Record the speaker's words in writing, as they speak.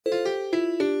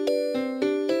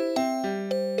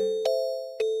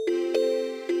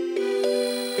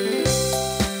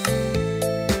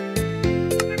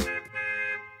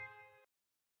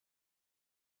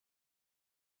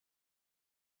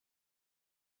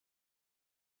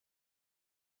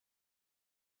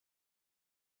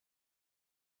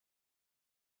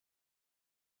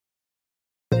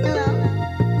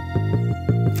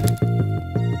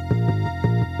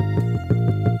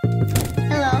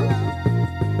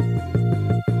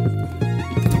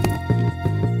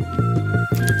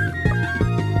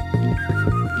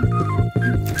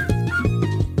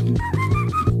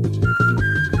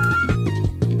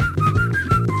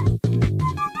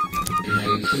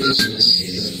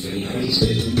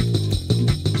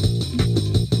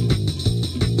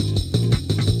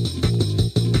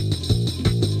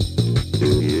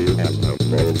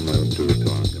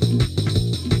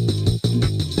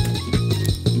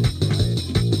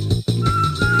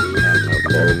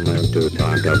moment to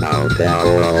talk about our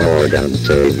Lord and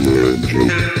Savior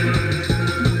Jesus.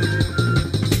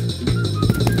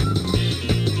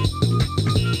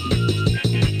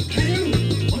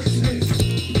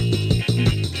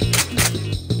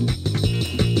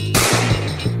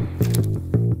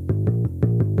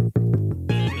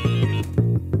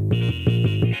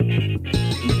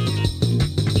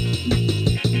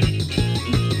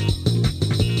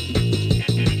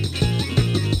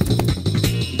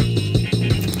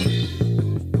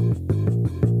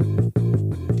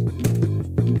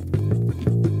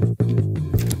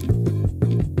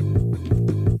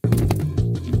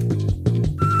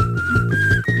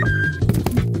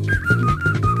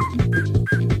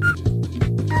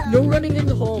 No running in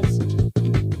the halls.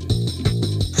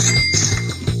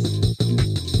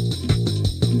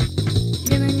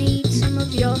 Gonna need some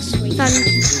of your sweet.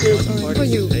 Still time for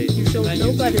you. You showed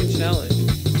no buttons. Challenge.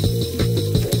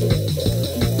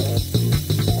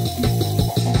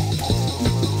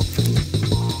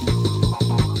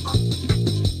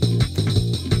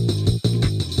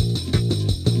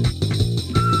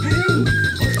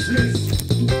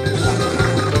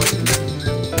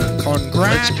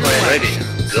 Let's play. Ready,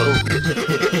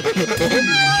 go.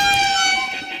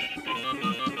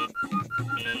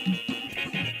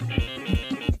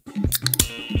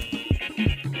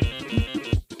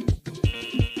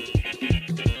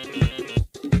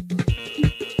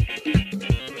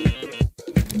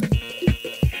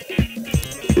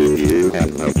 Do you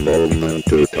have a moment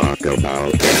to talk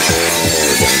about the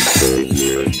Lord and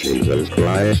Savior Jesus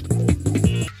Christ?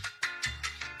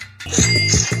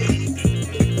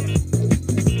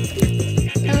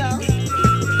 Hello?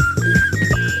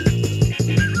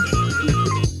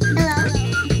 Hello?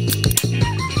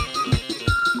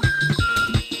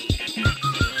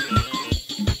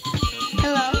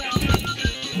 Hello?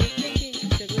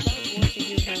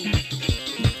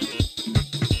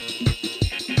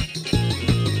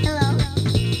 Hello?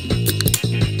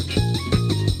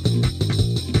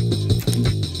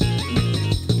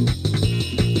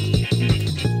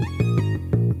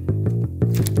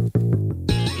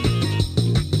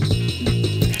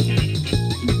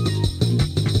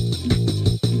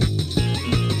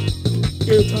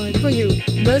 Still time for you.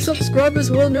 My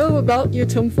subscribers will know about your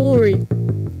tomfoolery.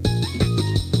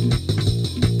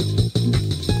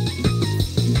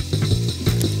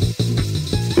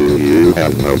 Do you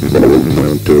have a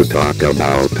moment to talk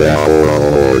about our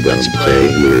Lord and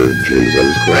Savior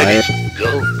Jesus Christ? Ready,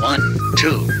 go. 1,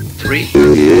 2, 3,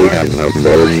 Do you 4, have a 5.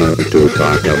 moment to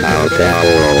talk about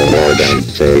our Lord and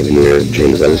Savior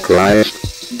Jesus Christ?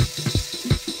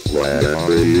 Where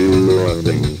are you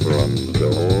running from the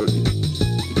Lord?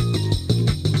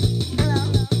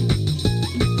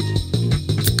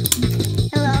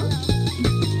 Hello?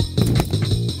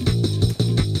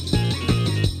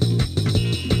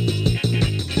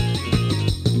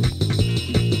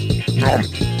 Hello?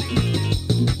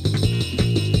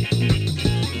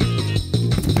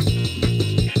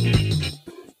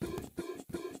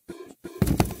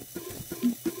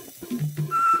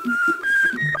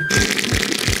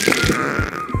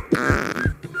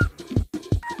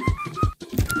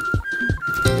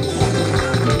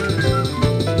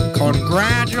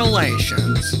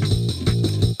 Congratulations.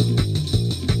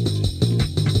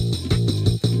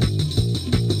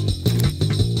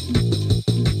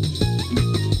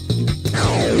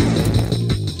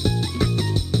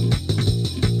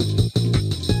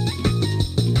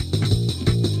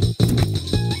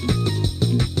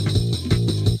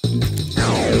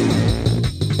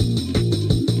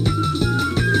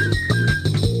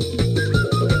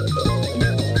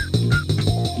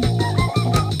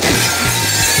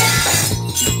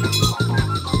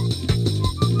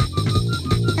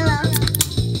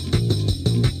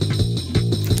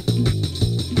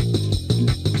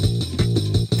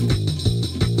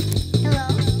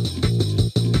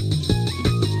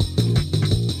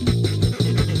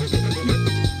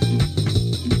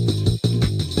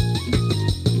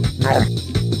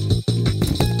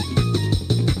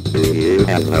 Do you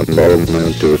have a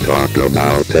moment to talk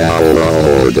about our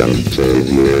Lord and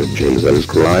Savior Jesus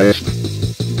Christ?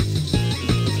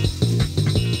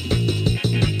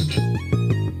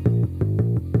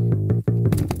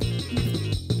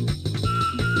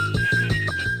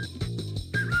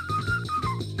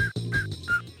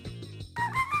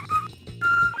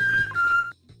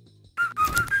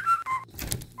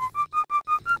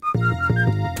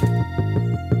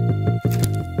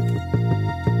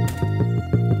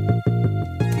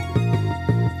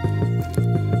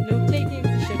 No taking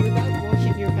shit without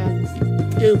washing your hands.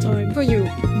 Still time for you.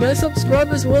 My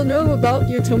subscribers will know about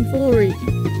your tomfoolery.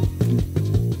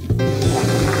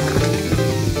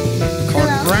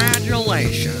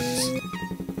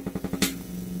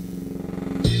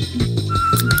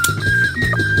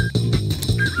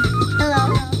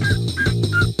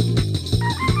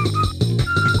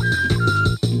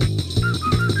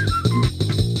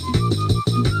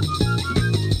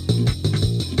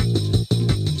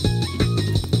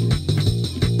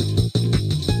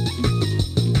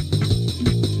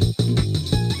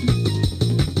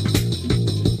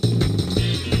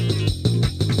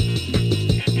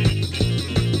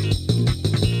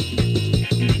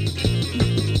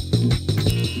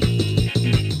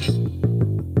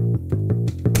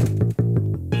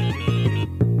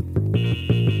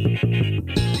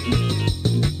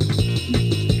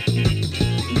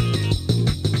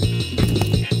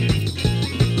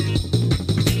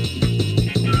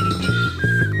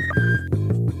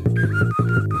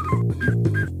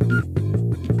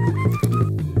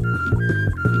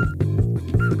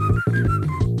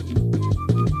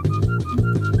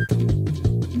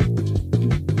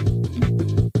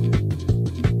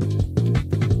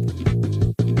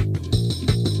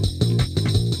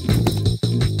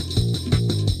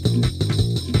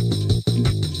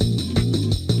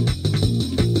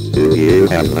 you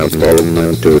have a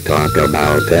moment to talk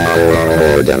about our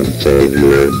Lord and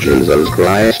Savior Jesus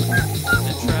Christ?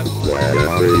 Where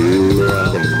are you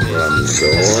running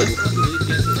from, Lord?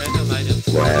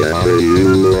 Where are you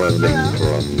running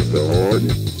from, Lord?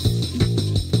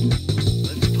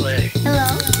 Let's play. Hello?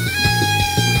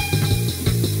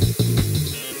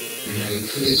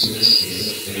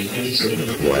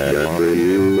 Where are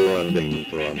you running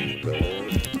from, Lord?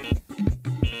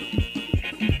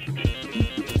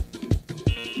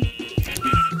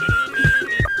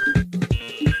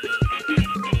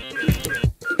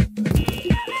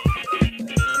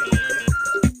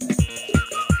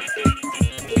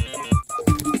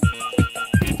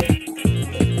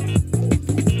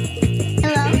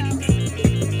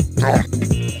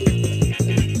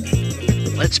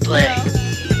 Let's play.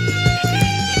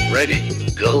 Ready,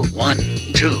 go. 1,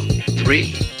 2,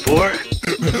 3, 4.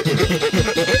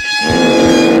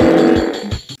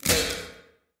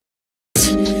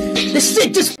 This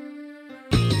shit just...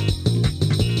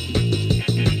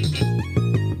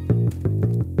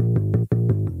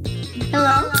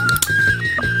 Hello?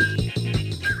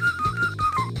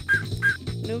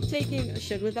 No taking a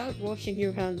shit without washing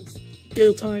your hands.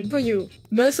 Kill time for you.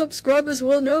 My subscribers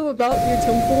will know about your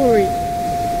tomfoolery.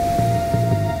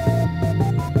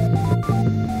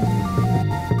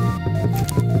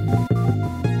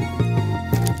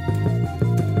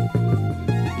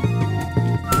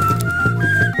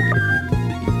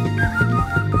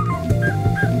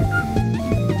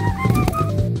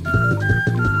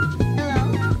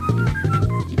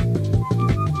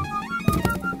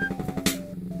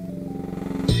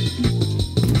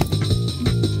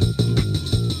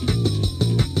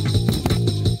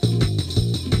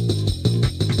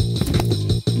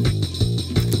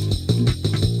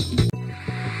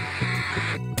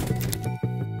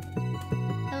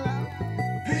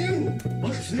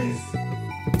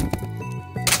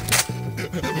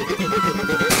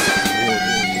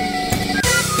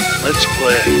 Let's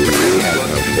play. You have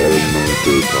a moment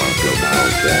to talk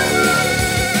about our Lord.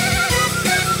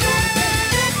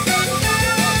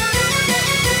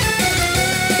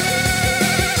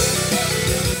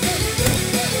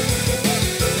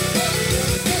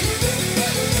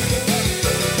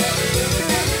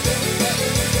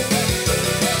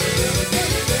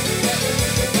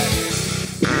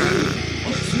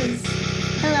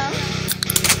 Hello?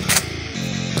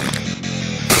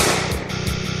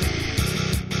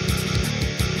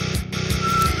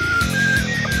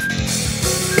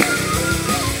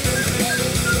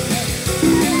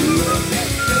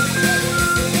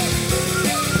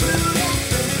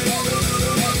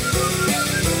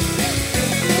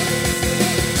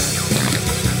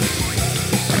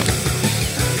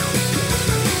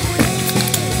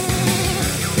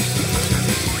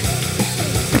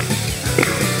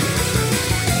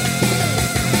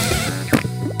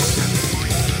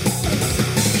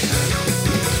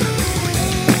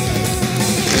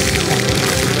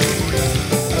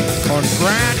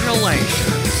 Congratulations.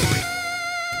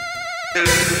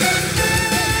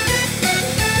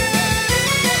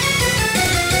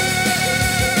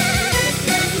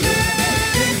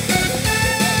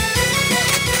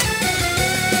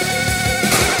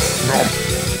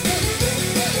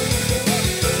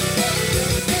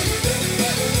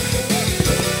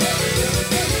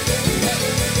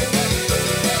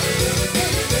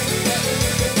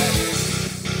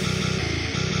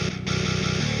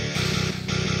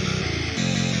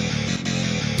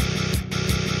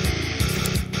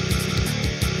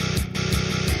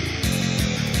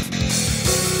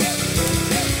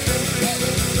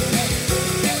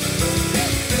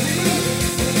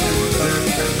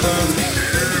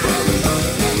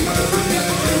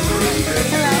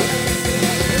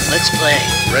 Let's play.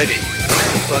 Ready. Where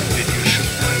the fuck did you shoot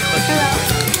my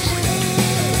fucking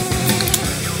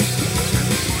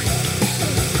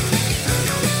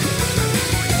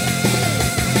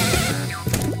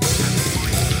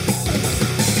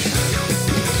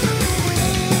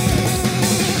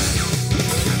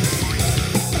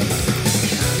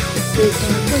Kill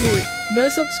time for you. My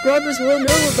subscribers will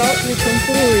know about your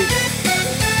tomfoolery.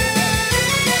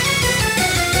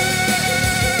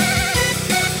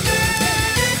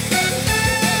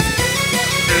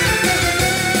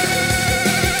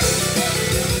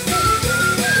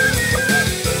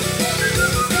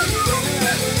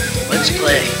 Let's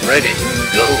play. Ready.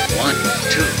 Go. 1,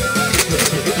 2.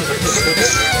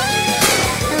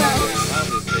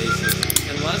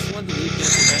 Unless one delete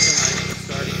gets random item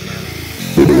starting now.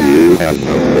 You have a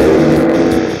moment.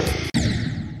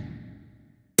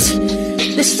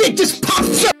 This shit just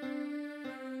pops up.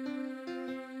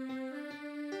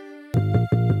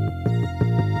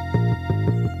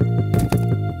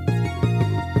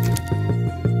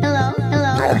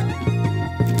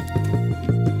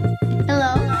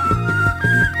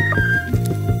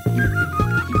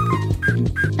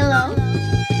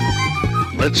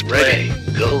 Let's play.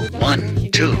 Go.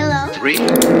 1, 2, Hello?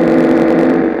 3.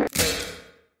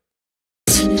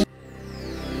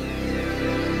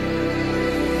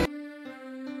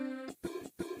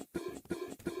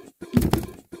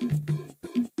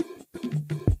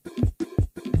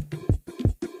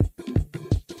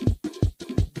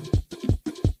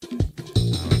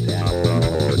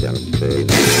 Download and save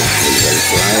Jesus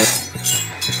Christ.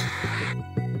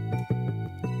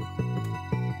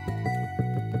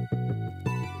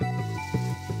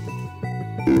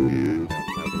 You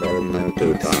have a moment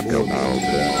to talk about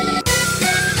this.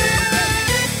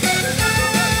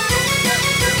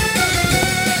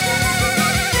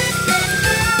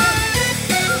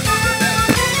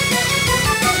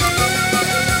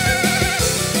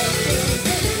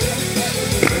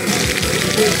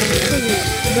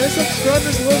 My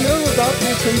subscribers will know about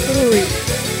your tomfoolery.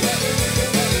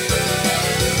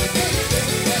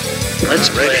 Let's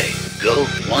play. Go.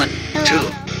 1, 2,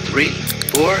 3,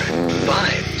 4,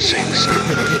 5,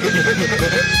 6.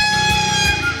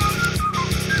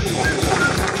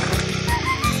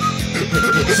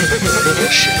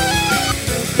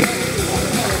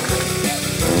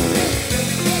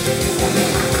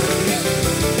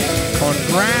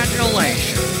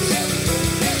 Congratulations.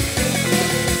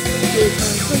 It's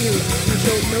time for you. You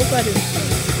showed no better.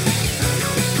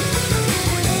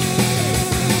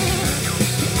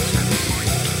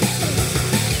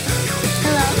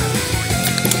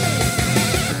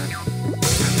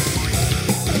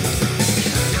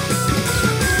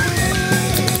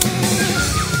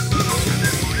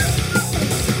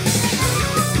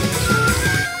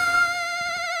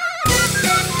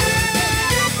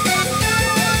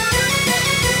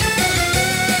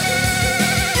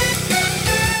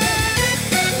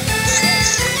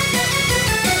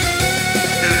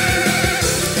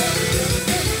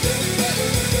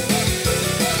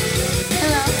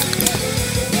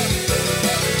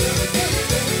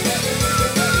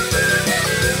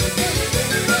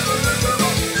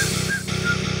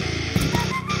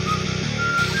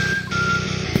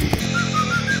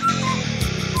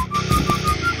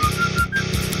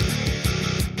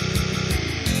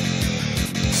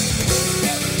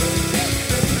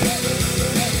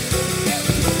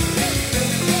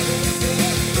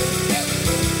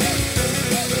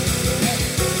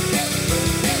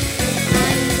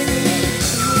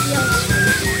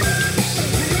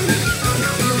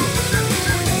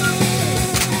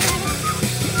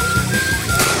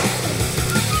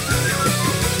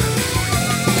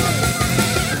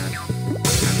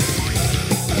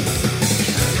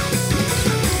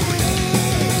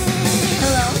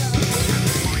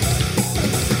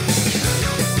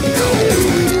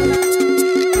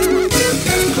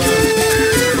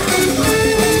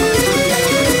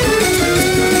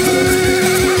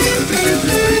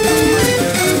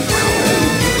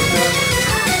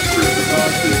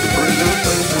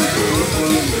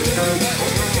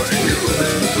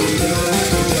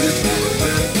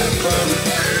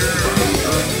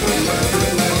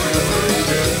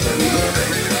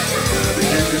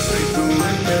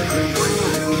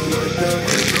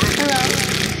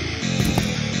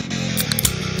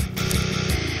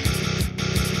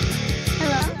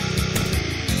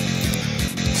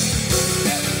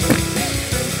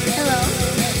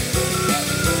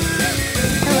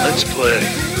 Let's play.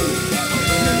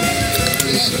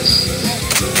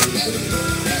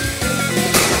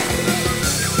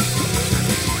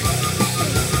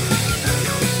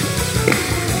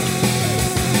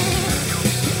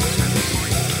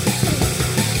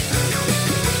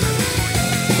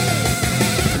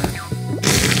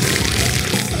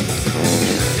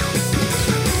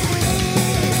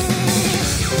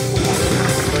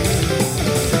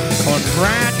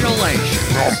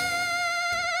 Congratulations.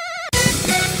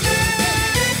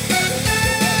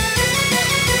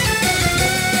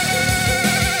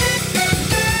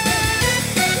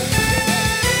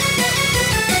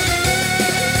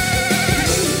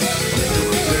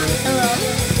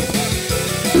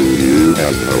 You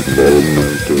have no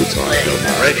moment to talk Play.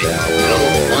 about Ready. that. Go.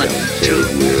 1, 2,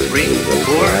 3,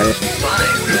 4, 5.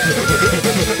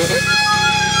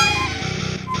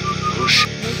 Whoosh.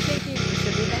 No taking a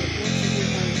shit without washing your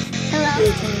hands.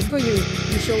 It's time for you.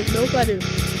 You showed no better.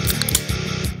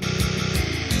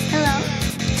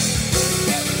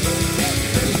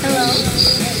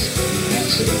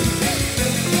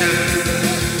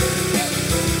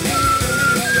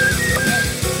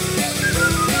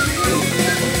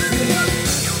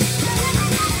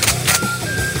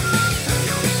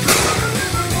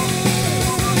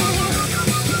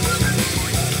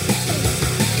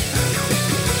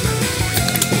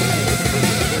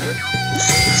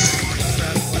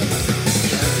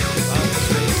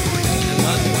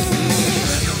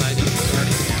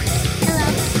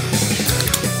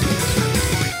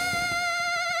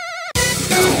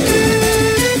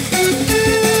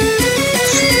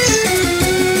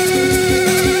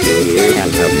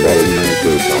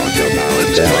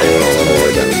 our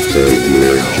Lord and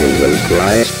Savior Jesus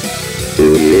Christ? Do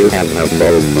you have a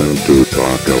moment to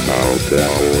talk about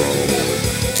our Lord?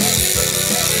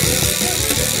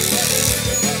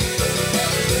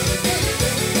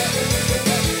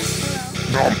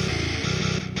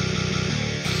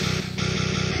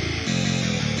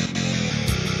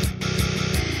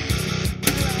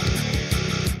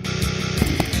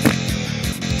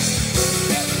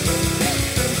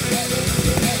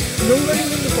 Nobody in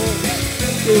the hall.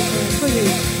 It's time for you.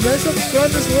 My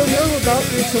subscribers will know about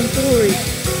your tomfoolery.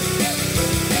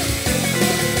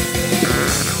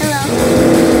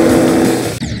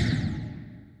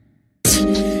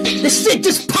 This shit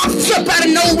just pops up out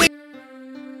of nowhere.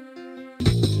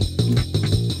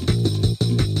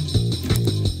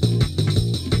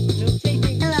 No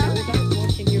taking a shot without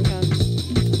washing your hands.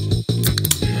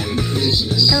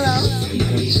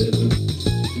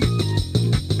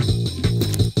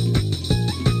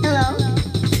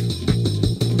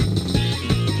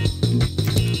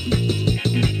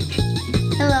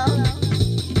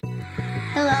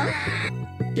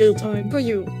 Jail time for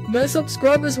you. My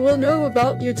subscribers will know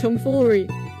about your tomfoolery.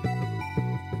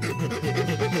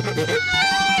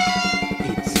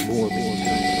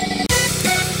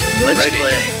 Let's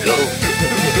play. Go.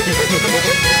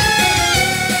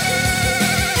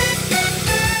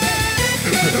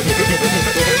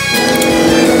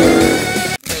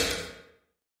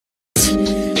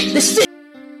 This shit.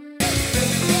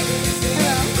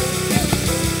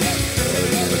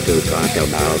 To talk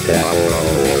about our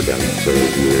Lord and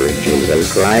Savior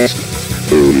Jesus Christ?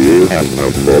 Do you have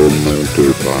a moment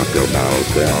to talk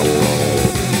about our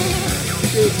Lord?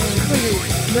 Jail time for you.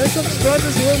 My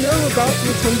subscribers will know about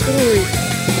your tomfoolery.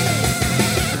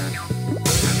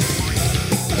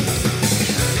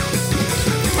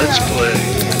 Let's play.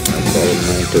 A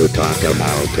moment to talk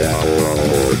about our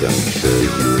Lord and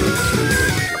Savior Jesus.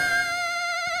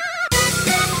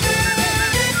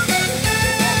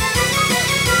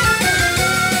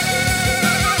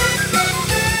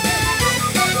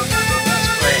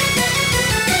 Let's play.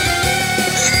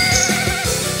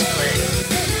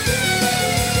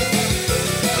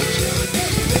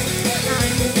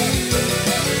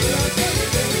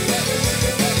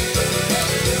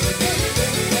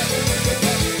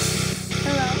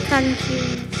 Thank you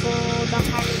for the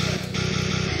holiday.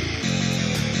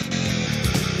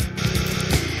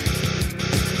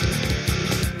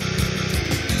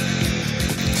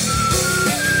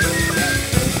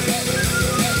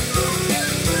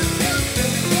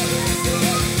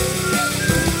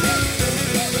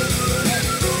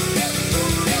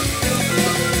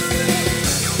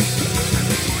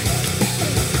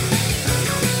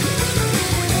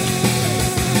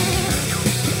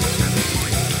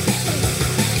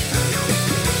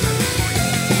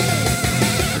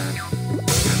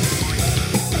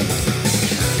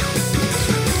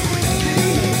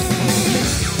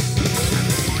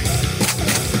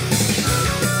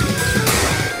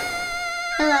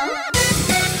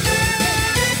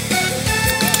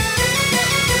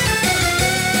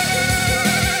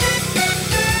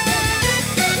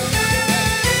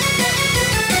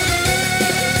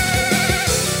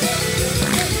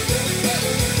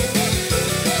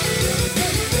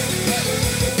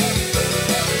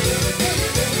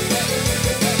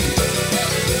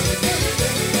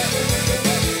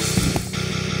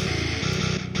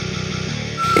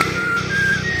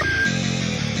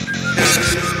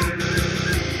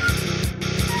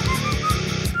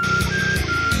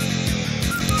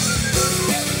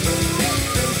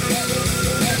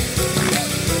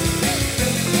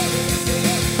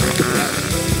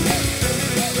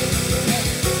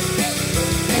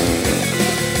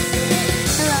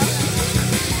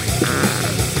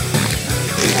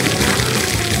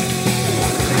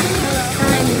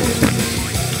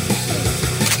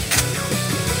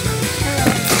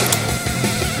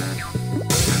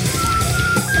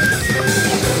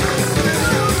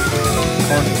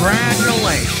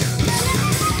 Congratulations.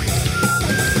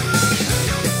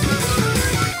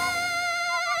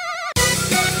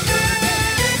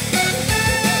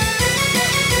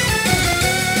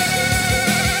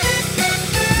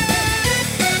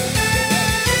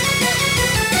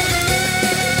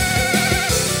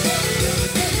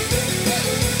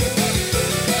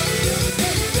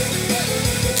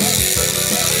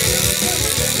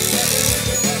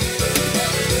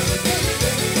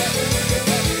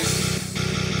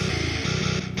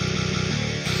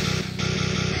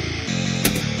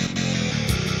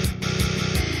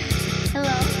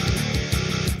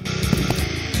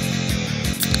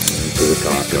 To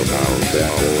talk about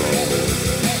our Lord.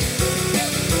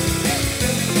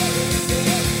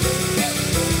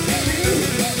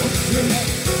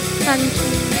 Thank you for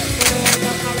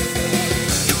the power.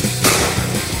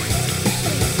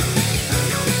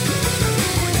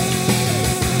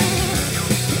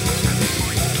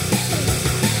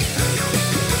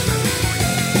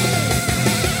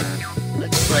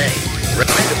 Let's play. Ride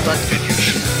the butt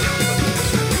finish.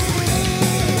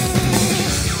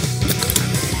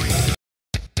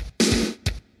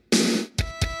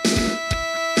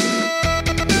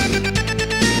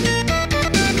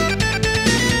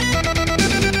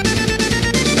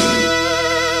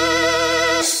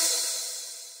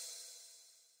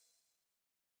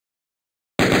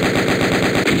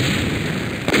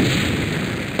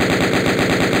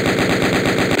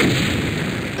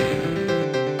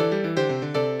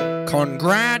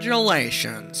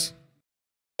 Congratulations!